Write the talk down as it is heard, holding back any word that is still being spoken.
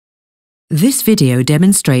This video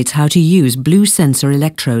demonstrates how to use BlueSensor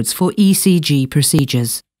electrodes for ECG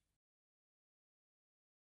procedures.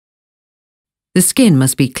 The skin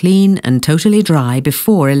must be clean and totally dry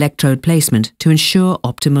before electrode placement to ensure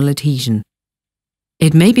optimal adhesion.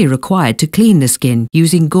 It may be required to clean the skin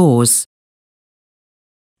using gauze.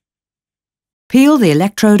 Peel the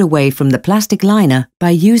electrode away from the plastic liner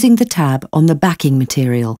by using the tab on the backing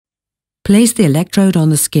material. Place the electrode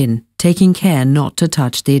on the skin, taking care not to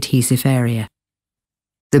touch the adhesive area.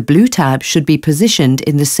 The blue tab should be positioned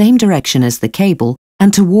in the same direction as the cable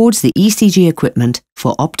and towards the ECG equipment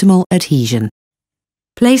for optimal adhesion.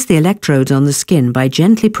 Place the electrodes on the skin by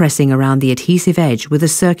gently pressing around the adhesive edge with a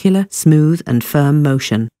circular, smooth and firm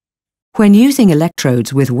motion. When using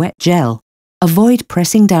electrodes with wet gel, avoid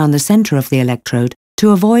pressing down the center of the electrode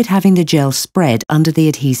to avoid having the gel spread under the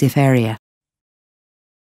adhesive area.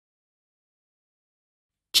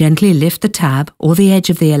 Gently lift the tab or the edge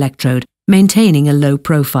of the electrode, maintaining a low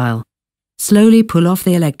profile. Slowly pull off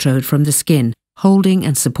the electrode from the skin, holding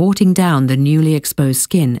and supporting down the newly exposed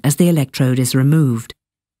skin as the electrode is removed.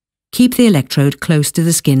 Keep the electrode close to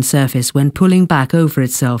the skin surface when pulling back over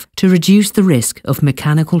itself to reduce the risk of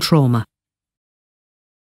mechanical trauma.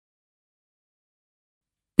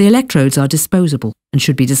 The electrodes are disposable and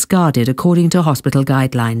should be discarded according to hospital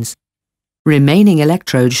guidelines. Remaining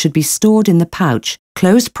electrodes should be stored in the pouch,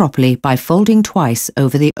 closed properly by folding twice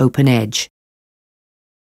over the open edge.